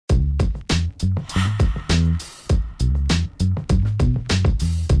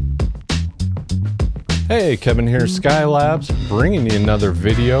Hey, Kevin here, Skylabs, bringing you another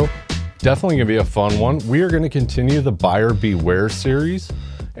video. Definitely gonna be a fun one. We are gonna continue the Buyer Beware series.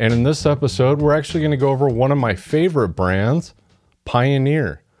 And in this episode, we're actually gonna go over one of my favorite brands,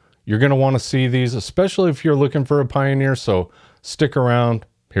 Pioneer. You're gonna wanna see these, especially if you're looking for a Pioneer, so stick around.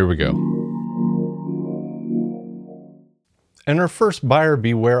 Here we go. And our first Buyer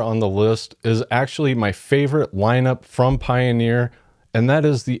Beware on the list is actually my favorite lineup from Pioneer, and that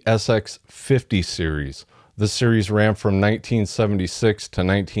is the SX50 series. This series ran from 1976 to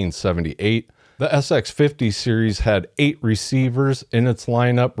 1978. The SX50 series had 8 receivers in its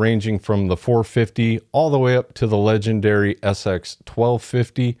lineup, ranging from the 450 all the way up to the legendary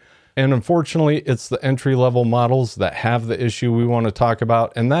SX1250. And unfortunately, it's the entry-level models that have the issue we want to talk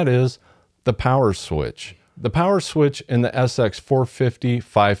about, and that is the power switch. The power switch in the SX450,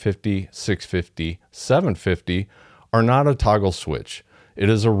 550, 650, 750 are not a toggle switch. It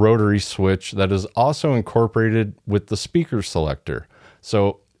is a rotary switch that is also incorporated with the speaker selector.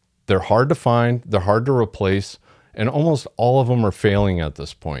 So they're hard to find, they're hard to replace, and almost all of them are failing at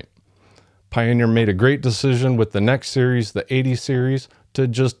this point. Pioneer made a great decision with the next series, the 80 series, to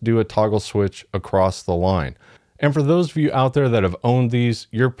just do a toggle switch across the line. And for those of you out there that have owned these,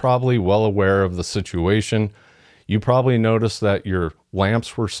 you're probably well aware of the situation. You probably noticed that your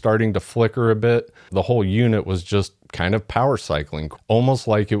lamps were starting to flicker a bit. The whole unit was just kind of power cycling, almost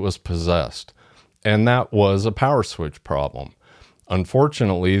like it was possessed. And that was a power switch problem.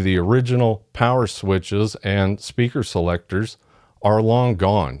 Unfortunately, the original power switches and speaker selectors are long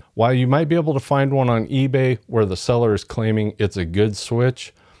gone. While you might be able to find one on eBay where the seller is claiming it's a good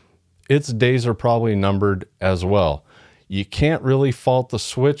switch, its days are probably numbered as well. You can't really fault the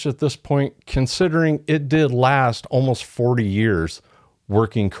switch at this point, considering it did last almost 40 years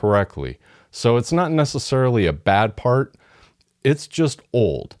working correctly. So it's not necessarily a bad part, it's just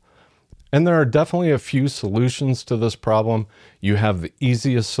old. And there are definitely a few solutions to this problem. You have the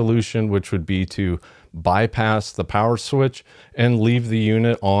easiest solution, which would be to bypass the power switch and leave the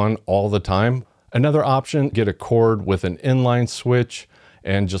unit on all the time. Another option, get a cord with an inline switch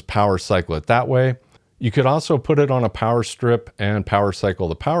and just power cycle it that way. You could also put it on a power strip and power cycle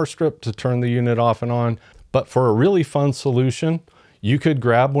the power strip to turn the unit off and on. But for a really fun solution, you could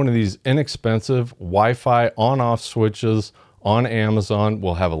grab one of these inexpensive Wi-Fi on-off switches on Amazon.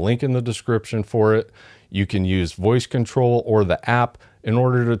 We'll have a link in the description for it. You can use voice control or the app in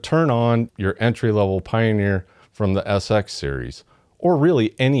order to turn on your entry-level Pioneer from the SX series, or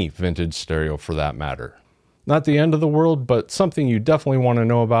really any vintage stereo for that matter. Not the end of the world, but something you definitely want to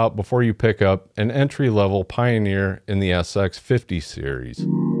know about before you pick up an entry-level Pioneer in the SX50 series.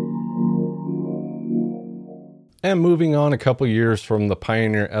 And moving on a couple years from the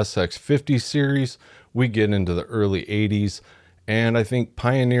Pioneer SX50 series, we get into the early 80s, and I think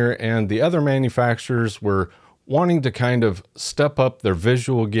Pioneer and the other manufacturers were wanting to kind of step up their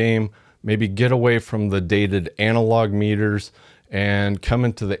visual game, maybe get away from the dated analog meters and come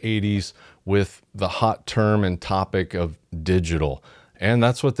into the 80s with the hot term and topic of digital. And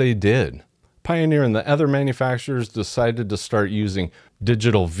that's what they did. Pioneer and the other manufacturers decided to start using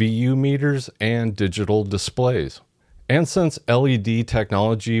digital VU meters and digital displays. And since LED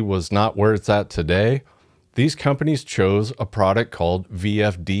technology was not where it's at today, these companies chose a product called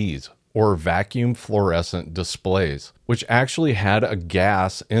VFDs, or vacuum fluorescent displays, which actually had a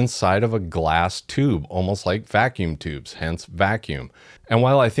gas inside of a glass tube, almost like vacuum tubes, hence vacuum. And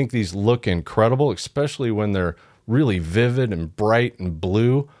while I think these look incredible, especially when they're really vivid and bright and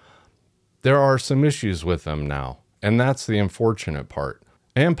blue, there are some issues with them now, and that's the unfortunate part.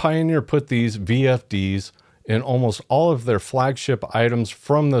 And Pioneer put these VFDs in almost all of their flagship items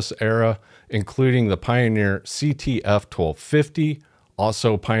from this era, including the Pioneer CTF1250,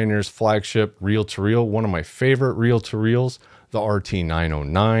 also Pioneer's flagship reel-to-reel, one of my favorite reel-to-reels, the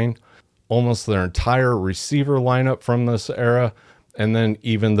RT909, almost their entire receiver lineup from this era, and then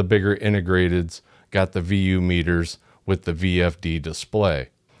even the bigger integrateds got the VU meters with the VFD display.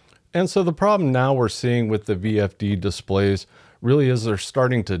 And so the problem now we're seeing with the VFD displays really is they're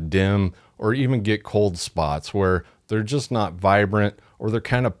starting to dim or even get cold spots where they're just not vibrant or they're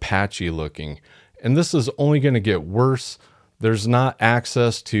kind of patchy looking. And this is only going to get worse. There's not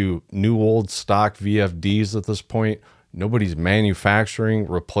access to new old stock VFDs at this point. Nobody's manufacturing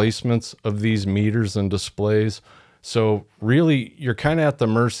replacements of these meters and displays. So really, you're kind of at the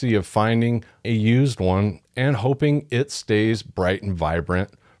mercy of finding a used one and hoping it stays bright and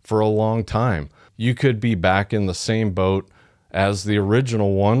vibrant for a long time. You could be back in the same boat as the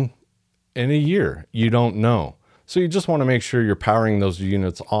original one in a year. You don't know. So you just want to make sure you're powering those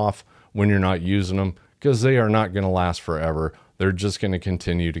units off when you're not using them, because they are not going to last forever. they're just going to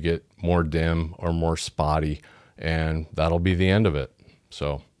continue to get more dim or more spotty, and that'll be the end of it.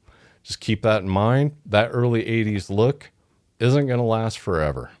 So just keep that in mind. That early 80s look isn't going to last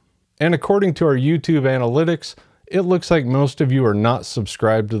forever. And according to our YouTube analytics, it looks like most of you are not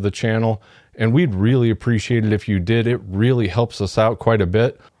subscribed to the channel, and we'd really appreciate it if you did. It really helps us out quite a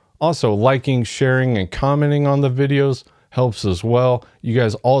bit. Also, liking, sharing, and commenting on the videos helps as well. You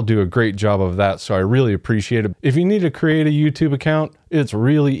guys all do a great job of that, so I really appreciate it. If you need to create a YouTube account, it's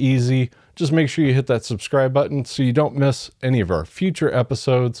really easy. Just make sure you hit that subscribe button so you don't miss any of our future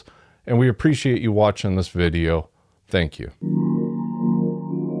episodes, and we appreciate you watching this video. Thank you.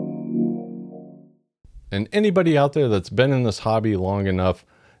 And anybody out there that's been in this hobby long enough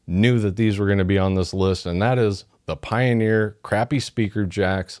knew that these were going to be on this list, and that is the Pioneer crappy speaker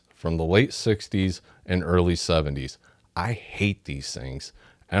jacks from the late 60s and early 70s. I hate these things,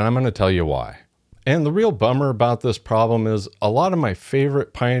 and I'm going to tell you why. And the real bummer about this problem is a lot of my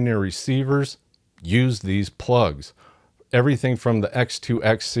favorite Pioneer receivers use these plugs. Everything from the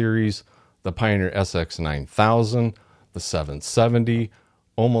X2X series, the Pioneer SX9000, the 770,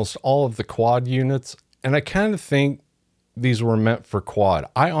 almost all of the quad units. And I kind of think these were meant for quad.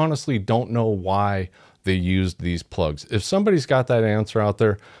 I honestly don't know why they used these plugs. If somebody's got that answer out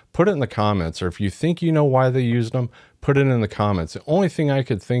there, put it in the comments. Or if you think you know why they used them, put it in the comments. The only thing I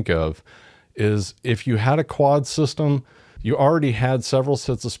could think of is if you had a quad system, you already had several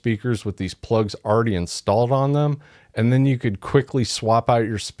sets of speakers with these plugs already installed on them, and then you could quickly swap out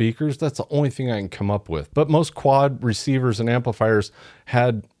your speakers. That's the only thing I can come up with. But most quad receivers and amplifiers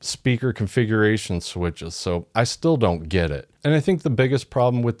had speaker configuration switches, so I still don't get it. And I think the biggest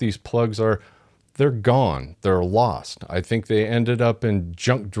problem with these plugs are they're gone. They're lost. I think they ended up in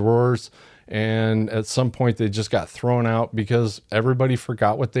junk drawers, and at some point they just got thrown out because everybody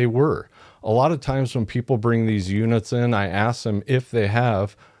forgot what they were. A lot of times when people bring these units in, I ask them if they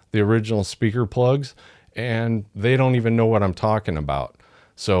have the original speaker plugs, and they don't even know what I'm talking about.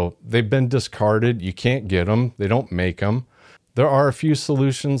 So they've been discarded. You can't get them. They don't make them. There are a few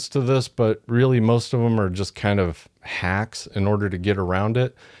solutions to this, but really most of them are just kind of hacks in order to get around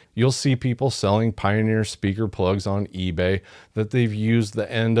it. You'll see people selling Pioneer speaker plugs on eBay that they've used the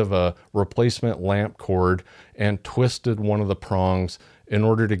end of a replacement lamp cord and twisted one of the prongs in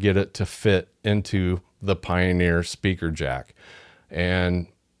order to get it to fit into the Pioneer speaker jack. And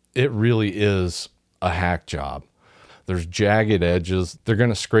it really is a hack job. There's jagged edges. They're going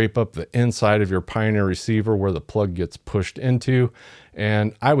to scrape up the inside of your Pioneer receiver where the plug gets pushed into.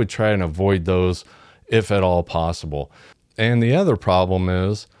 And I would try and avoid those if at all possible. And the other problem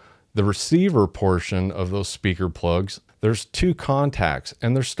is the receiver portion of those speaker plugs. There's two contacts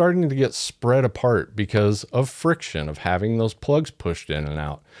and they're starting to get spread apart because of friction of having those plugs pushed in and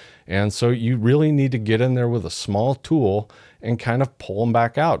out. And so you really need to get in there with a small tool and kind of pull them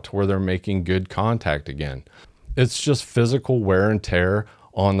back out to where they're making good contact again. It's just physical wear and tear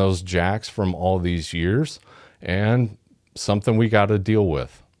on those jacks from all these years, and something we got to deal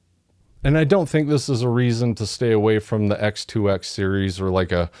with. And I don't think this is a reason to stay away from the X2X series or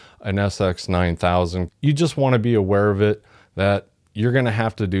like an SX9000. You just want to be aware of it, that you're going to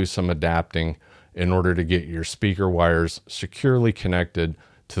have to do some adapting in order to get your speaker wires securely connected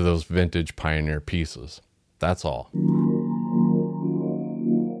to those vintage Pioneer pieces. That's all.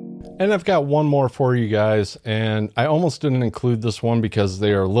 And I've got one more for you guys, and I almost didn't include this one because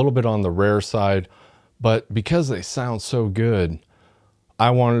they are a little bit on the rare side, but because they sound so good, I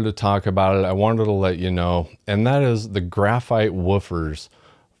wanted to talk about it. I wanted to let you know, and that is the graphite woofers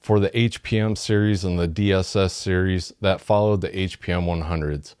for the HPM series and the DSS series that followed the HPM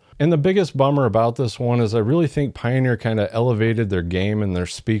 100s. And the biggest bummer about this one is I really think Pioneer kind of elevated their game and their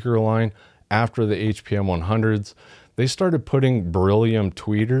speaker line after the HPM 100s. They started putting beryllium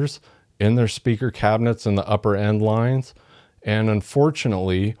tweeters in their speaker cabinets in the upper end lines. And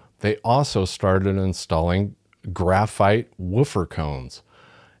unfortunately, they also started installing graphite woofer cones.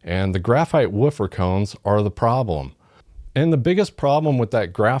 And the graphite woofer cones are the problem. And the biggest problem with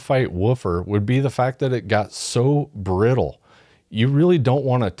that graphite woofer would be the fact that it got so brittle. You really don't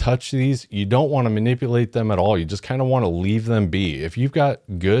want to touch these. You don't want to manipulate them at all. You just kind of want to leave them be. If you've got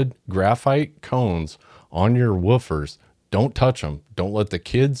good graphite cones on your woofers, don't touch them. Don't let the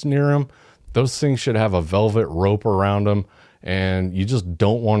kids near them. Those things should have a velvet rope around them, and you just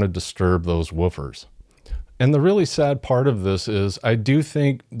don't want to disturb those woofers. And the really sad part of this is I do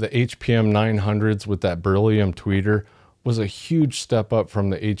think the HPM 900s with that beryllium tweeter was a huge step up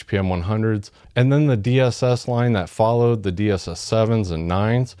from the HPM 100s. And then the DSS line that followed, the DSS 7s and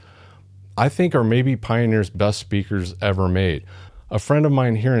 9s, I think are maybe Pioneer's best speakers ever made. A friend of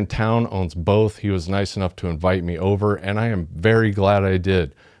mine here in town owns both. He was nice enough to invite me over, and I am very glad I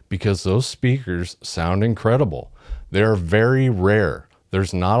did because those speakers sound incredible. They're very rare.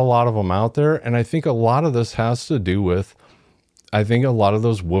 There's not a lot of them out there, and I think a lot of this has to do with, I think a lot of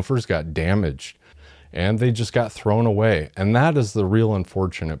those woofers got damaged and they just got thrown away, and that is the real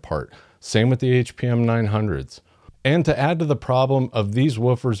unfortunate part. Same with the HPM 900s. And to add to the problem of these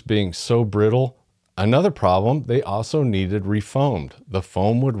woofers being so brittle, another problem, they also needed refoamed. The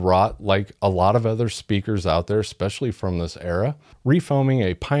foam would rot like a lot of other speakers out there, especially from this era. Refoaming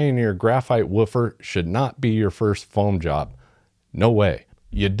a Pioneer graphite woofer should not be your first foam job. No way.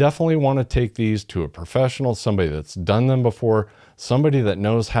 You definitely want to take these to a professional, somebody that's done them before, somebody that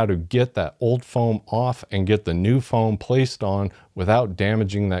knows how to get that old foam off and get the new foam placed on without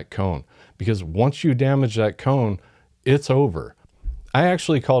damaging that cone. Because once you damage that cone, it's over. I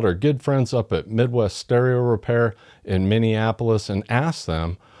actually called our good friends up at Midwest Stereo Repair in Minneapolis and asked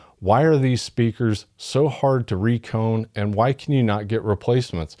them, why are these speakers so hard to recone and why can you not get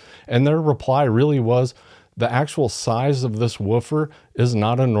replacements? And their reply really was, the actual size of this woofer is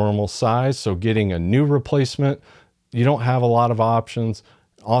not a normal size, so getting a new replacement, you don't have a lot of options.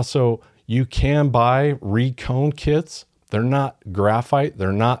 Also, you can buy recone kits. They're not graphite,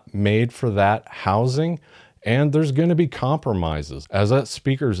 they're not made for that housing, and there's going to be compromises, as that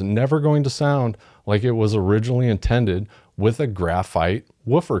speaker's never going to sound like it was originally intended with a graphite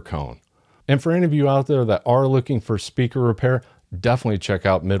woofer cone. And for any of you out there that are looking for speaker repair, definitely check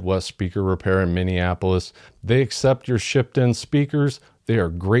out Midwest Speaker Repair in Minneapolis. They accept your shipped in speakers. They are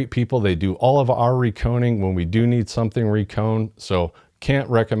great people. They do all of our reconing when we do need something reconed. So can't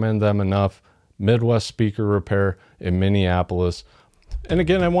recommend them enough. Midwest Speaker Repair in Minneapolis. And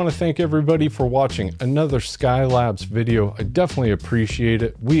again, I want to thank everybody for watching another Skylabs video. I definitely appreciate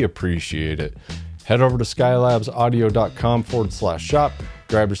it. We appreciate it. Head over to skylabsaudio.com/shop.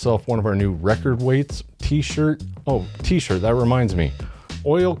 Grab yourself one of our new record weights, t-shirt. Oh, t-shirt, that reminds me.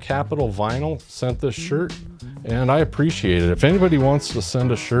 Oil Capital Vinyl sent this shirt and I appreciate it. If anybody wants to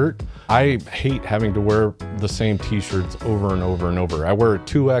send a shirt, I hate having to wear the same t-shirts over and over and over. I wear a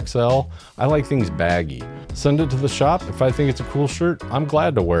 2XL. I like things baggy. Send it to the shop. If I think it's a cool shirt, I'm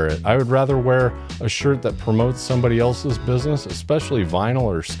glad to wear it. I would rather wear a shirt that promotes somebody else's business, especially vinyl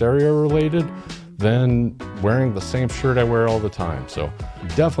or stereo related, than wearing the same shirt I wear all the time. So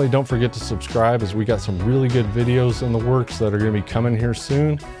definitely don't forget to subscribe, as we got some really good videos in the works that are going to be coming here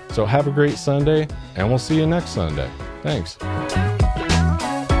soon. So have a great Sunday, and we'll see you next Sunday. Thanks.